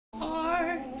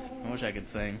wish I could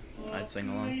sing. I'd sing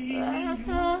along. Yeah,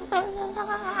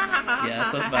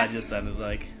 that's what I just sounded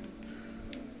like.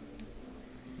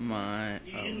 My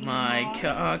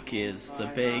cock is the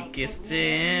biggest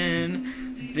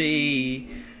in the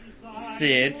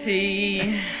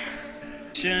city.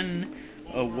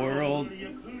 A world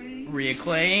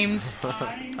reacclaimed.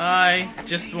 I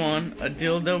just want a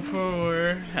dildo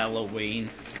for Halloween.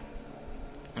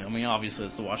 I mean, obviously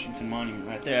it's the Washington Monument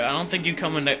right there. I don't think you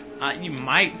come into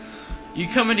you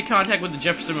come into contact with the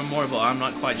Jefferson Memorial. I'm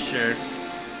not quite sure.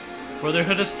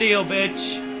 Brotherhood of Steel,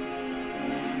 bitch.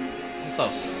 What the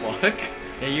fuck?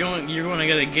 Yeah, you're gonna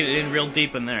get in real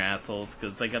deep in there, assholes,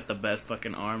 because they got the best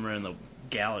fucking armor in the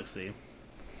galaxy.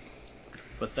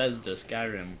 Bethesda,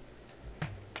 Skyrim.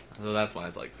 So that's why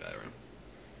it's like Skyrim.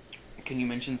 Can you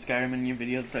mention Skyrim in your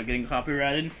videos without getting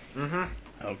copyrighted? Mm-hmm.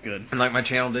 Oh, good. And like my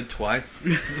channel did twice.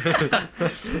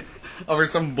 Over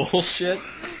some bullshit.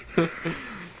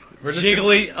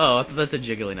 Jiggly. Oh, I thought that's a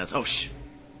jiggliness. Oh, shh.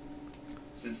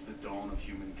 Since the dawn of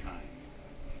humankind,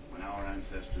 when our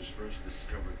ancestors first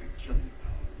discovered the killing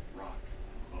power of rock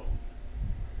and bone,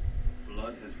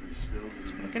 blood has been spilled in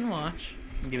the Fucking watch.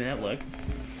 Give me that look.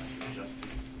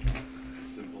 justice, a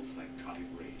simple psychotic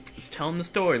rage. It's telling the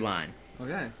storyline.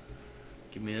 Okay.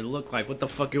 Give me a look like, what the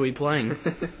fuck are we playing?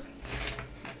 The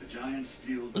giant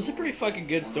steel This is a pretty fucking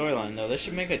good storyline, though. They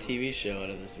should make a TV show out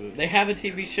of this movie. They have a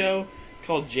TV show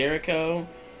called Jericho.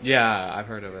 Yeah, I've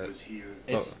heard of it. was here.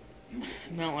 It's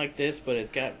not like this, but it's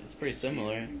pretty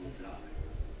similar. You will die.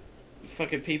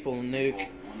 Fucking people nuke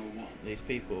 101. these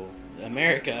people.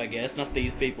 America, I guess. Not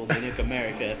these people. They nuke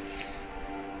America.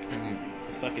 And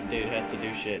this fucking dude has to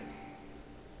do shit.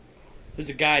 There's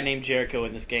a guy named Jericho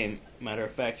in this game, matter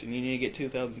of fact, and you need to get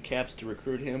 2,000 caps to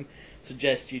recruit him.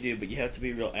 Suggest you do, but you have to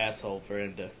be a real asshole for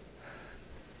him to...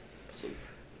 So,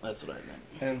 that's what I meant.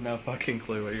 I have no fucking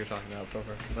clue what you're talking about so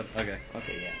far. But okay.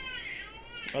 Okay, yeah.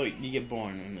 Oh, you get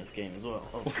born in this game as well.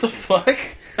 Oh, What the fuck?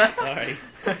 sorry.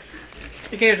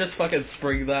 You can't just fucking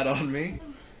spring that on me.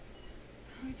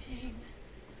 Oh, James.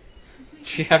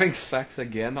 She having sex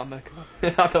again on the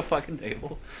on the fucking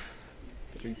table.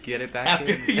 Did you get it back?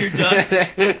 After in? you're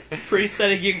done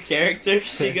presetting your character,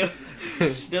 she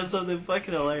does something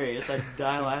fucking hilarious. I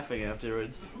die laughing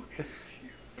afterwards.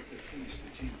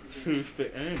 Who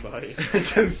fit anybody?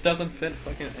 Toast doesn't fit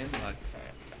fucking anybody.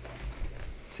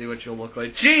 See what you'll look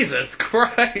like. Jesus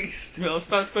Christ! No, let's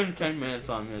not spend 10 minutes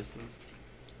on this.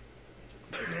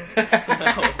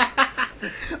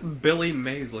 Billy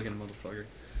Mays looking motherfucker.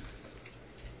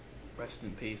 Rest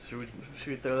in peace. Should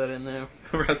we throw that in there?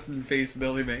 Rest in peace,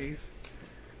 Billy Mays.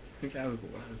 I think I was the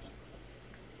last.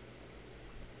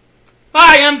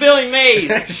 Hi, I'm Billy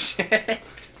Mays!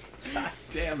 Shit! God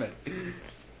damn it.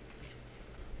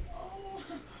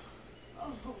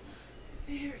 Oh,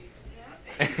 very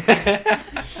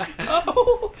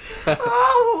Oh!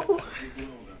 Oh!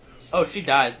 Oh, she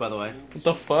dies, by the way. What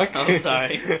the fuck? Oh,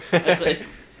 sorry. Is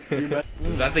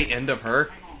that the end of her?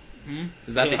 Hmm?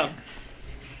 Is that yeah.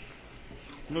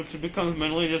 No, she becomes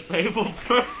mentally disabled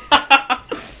for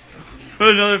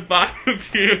another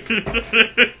 5 years.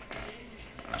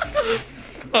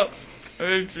 Oh,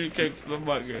 and she kicks the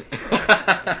bucket.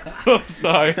 I'm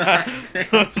sorry.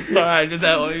 I'm sorry. I did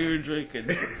that while you were drinking.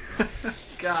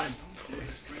 God.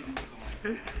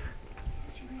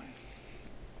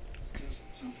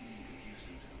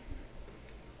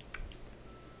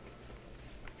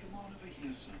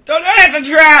 Don't know that's a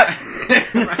trap!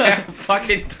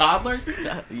 Fucking toddler?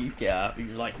 Yeah,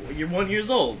 you're like, you're 1 year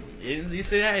old. You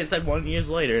see that? It said 1 year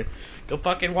later. Go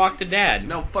fucking walk to dad.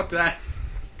 No, fuck that.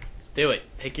 Just do it.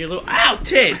 Take your little... Ow,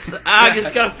 tits! I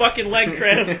just got a fucking leg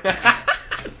cramp.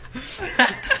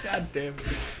 God damn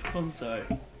it. I'm sorry.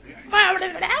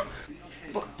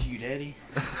 Fuck you, daddy.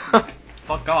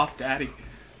 Fuck off, daddy.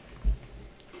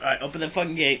 Alright, open the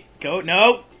fucking gate. Go.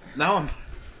 No! Now I'm...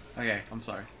 Okay, I'm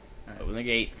sorry. Open the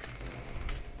gate.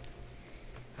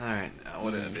 Alright, now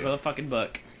what did I do? Throw the fucking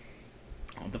book.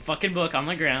 The fucking book on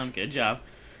the ground. Good job.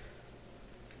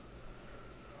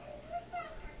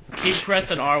 Keep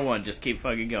pressing R1. Just keep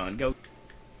fucking going. Go.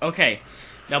 Okay.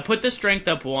 Now put the strength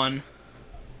up 1.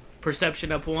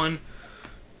 Perception up 1.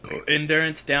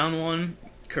 Endurance down 1.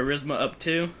 Charisma up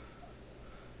 2.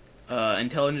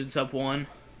 Intelligence up 1.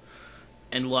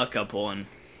 And luck up 1.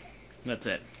 That's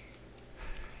it.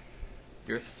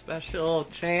 You're special,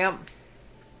 champ.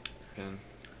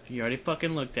 You already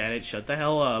fucking looked at it. Shut the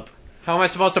hell up. How am I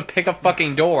supposed to pick a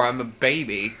fucking door? I'm a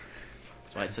baby.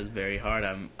 That's why it says very hard.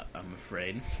 I'm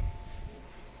afraid.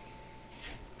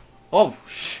 Oh,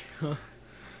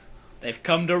 They've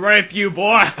come to rape you,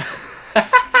 boy.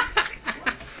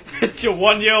 It's your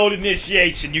 1 year old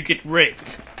initiation. You get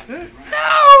raped.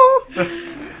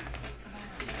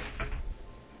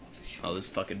 Oh, this is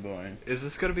fucking boring. Is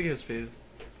this gonna be his face?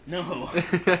 No.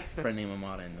 Friend name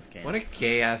Amada in this game. What a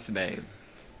gay ass name.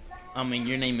 I mean,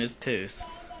 your name is Toos.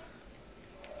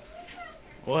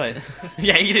 What?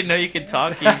 Yeah, you didn't know you could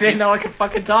talk? I didn't know I could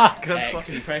fucking talk. That's X.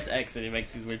 fucking, You press X and it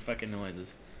makes these weird fucking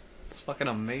noises. it's fucking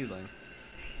amazing.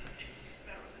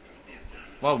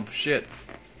 Whoa, shit.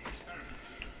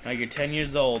 Now you're 10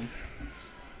 years old.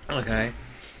 Okay.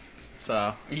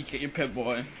 So, You get your Pip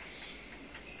Boy.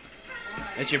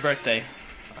 It's your birthday,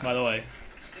 by the way.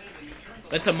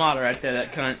 That's a model right there,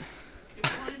 that cunt.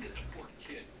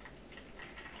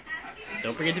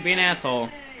 Don't forget to be an asshole.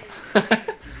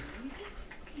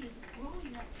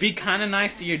 Be kind of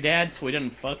nice to your dad so he doesn't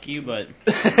fuck you, but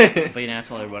be an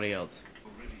asshole to everybody else.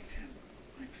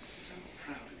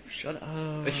 Shut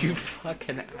up. you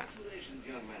fucking.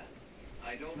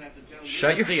 Shut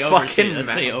Shut That's your the overseer. fucking That's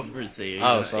mouth. the overseer.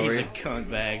 Oh, sorry. He's a cunt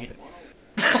bag.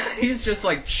 He's just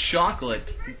like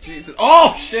chocolate. Jesus.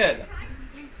 Oh shit.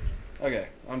 Okay,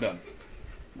 I'm done.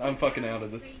 I'm fucking out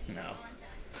of this. No.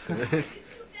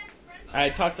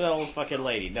 Alright, talk to that old fucking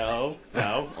lady. No,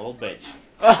 old bitch.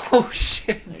 Oh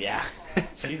shit. Yeah,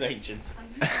 she's ancient.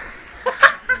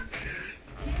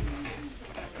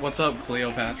 What's up,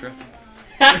 Cleopatra?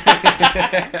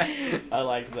 I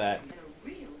liked that.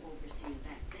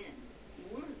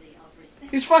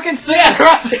 He's fucking sitting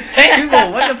across the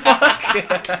table. What the fuck?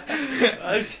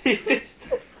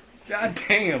 God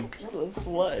damn. What a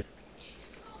slut.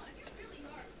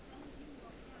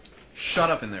 Shut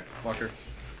up in there, fucker.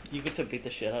 You get to beat the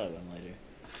shit out of him later.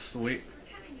 Sweet.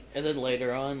 And then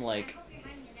later on, like,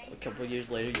 a couple of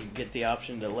years later, you get the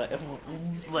option to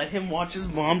let him watch his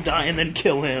mom die and then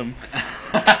kill him.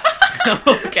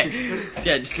 Okay.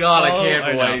 Yeah, just God, I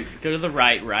can't no. wait. Go to the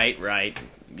right.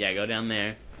 Yeah, go down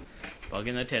there.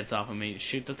 Bugging the tits off of me.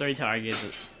 Shoot the 3 targets.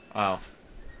 Oh.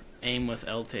 Aim with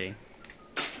LT.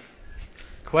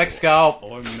 Quick scope.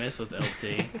 Or miss with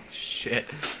LT. Shit.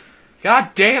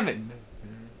 God damn it.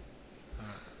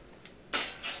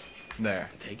 There.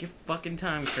 Take your fucking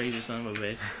time, crazy son of a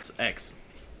bitch. It's X.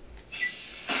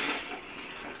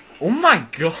 Oh my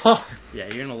god. Yeah,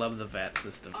 you're gonna love the VAT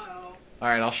system.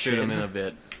 Alright, I'll shoot him in a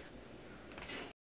bit.